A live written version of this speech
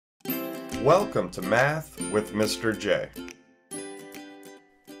Welcome to Math with Mr. J.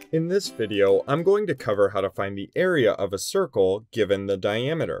 In this video, I'm going to cover how to find the area of a circle given the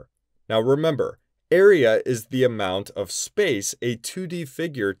diameter. Now remember, area is the amount of space a 2D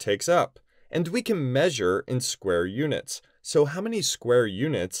figure takes up, and we can measure in square units. So how many square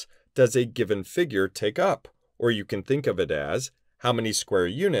units does a given figure take up? Or you can think of it as how many square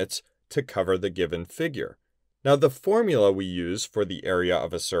units to cover the given figure. Now the formula we use for the area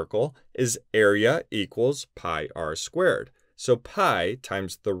of a circle is area equals pi r squared. So pi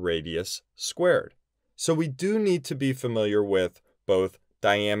times the radius squared. So we do need to be familiar with both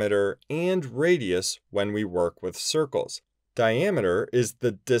diameter and radius when we work with circles. Diameter is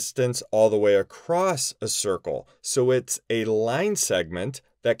the distance all the way across a circle. So it's a line segment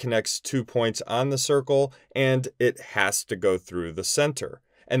that connects 2 points on the circle, and it has to go through the center.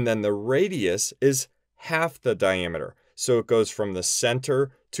 And then the radius is half the diameter. So it goes from the center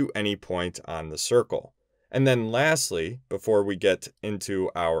to any point on the circle. And then lastly, before we get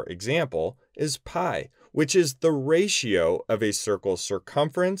into our example, is pi, which is the ratio of a circle's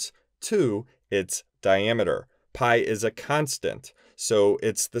circumference to its diameter. Pi is a constant, so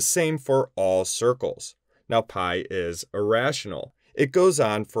it's the same for all circles. Now pi is irrational. It goes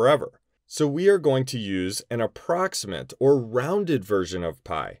on forever. So we are going to use an approximate or rounded version of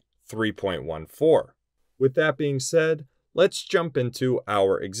pi, 3.14. With that being said, let's jump into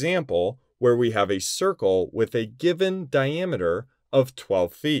our example where we have a circle with a given diameter of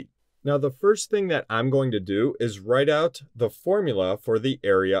 12 feet. Now the first thing that I'm going to do is write out the formula for the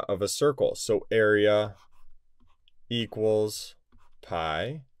area of a circle. So area equals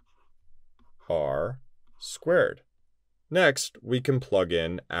pi r squared. Next, we can plug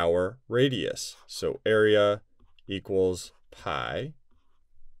in our radius. So area equals pi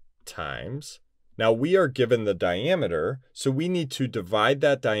times. Now we are given the diameter, so we need to divide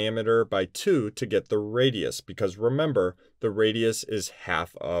that diameter by 2 to get the radius, because remember, the radius is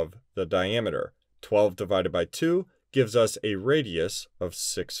half of the diameter. 12 divided by 2 gives us a radius of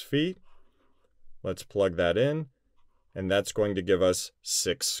 6 feet. Let's plug that in, and that's going to give us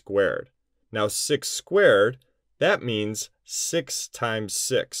 6 squared. Now 6 squared, that means 6 times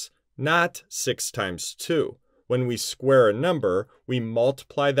 6, not 6 times 2. When we square a number, we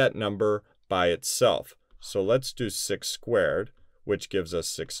multiply that number by itself. So let's do 6 squared, which gives us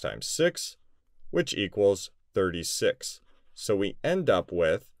 6 times 6, which equals 36. So we end up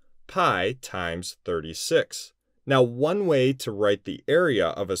with pi times 36. Now, one way to write the area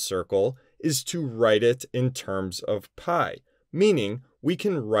of a circle is to write it in terms of pi, meaning we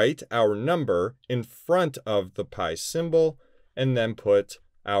can write our number in front of the pi symbol and then put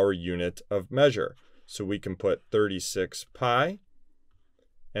our unit of measure. So we can put 36 pi,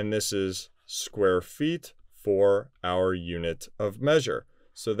 and this is square feet for our unit of measure.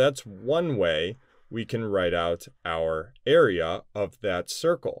 So that's one way we can write out our area of that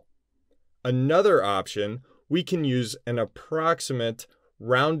circle. Another option, we can use an approximate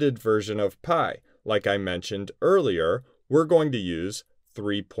rounded version of pi. Like I mentioned earlier, we're going to use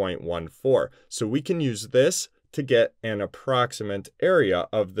 3.14. So we can use this to get an approximate area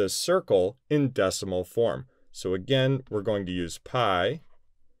of this circle in decimal form. So again, we're going to use pi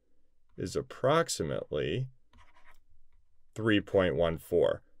is approximately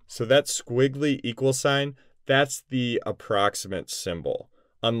 3.14. So that squiggly equal sign, that's the approximate symbol,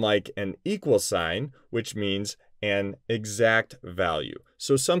 unlike an equal sign, which means an exact value.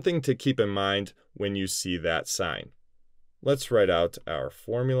 So something to keep in mind when you see that sign. Let's write out our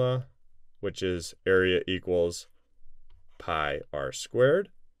formula, which is area equals pi r squared,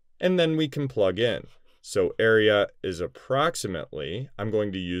 and then we can plug in. So area is approximately, I'm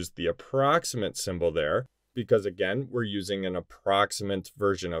going to use the approximate symbol there because again, we're using an approximate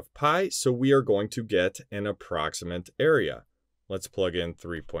version of pi, so we are going to get an approximate area. Let's plug in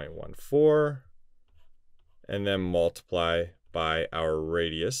 3.14 and then multiply by our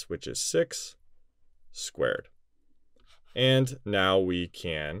radius, which is 6 squared. And now we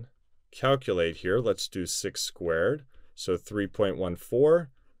can calculate here. Let's do 6 squared. So 3.14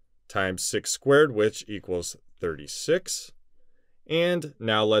 times 6 squared, which equals 36. And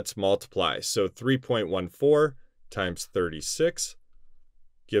now let's multiply. So 3.14 times 36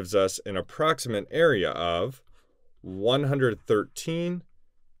 gives us an approximate area of 113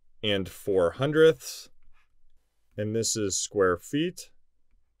 4/100. And this is square feet.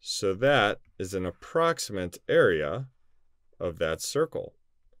 So that is an approximate area of that circle.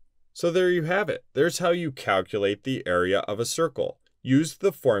 So there you have it. There's how you calculate the area of a circle. Use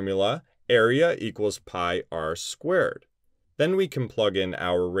the formula area equals pi r squared. Then we can plug in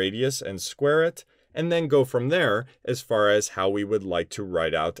our radius and square it, and then go from there as far as how we would like to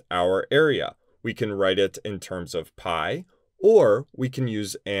write out our area. We can write it in terms of pi, or we can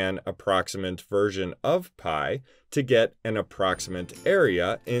use an approximate version of pi to get an approximate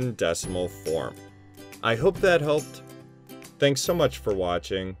area in decimal form. I hope that helped. Thanks so much for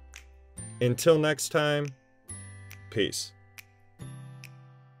watching. Until next time, peace.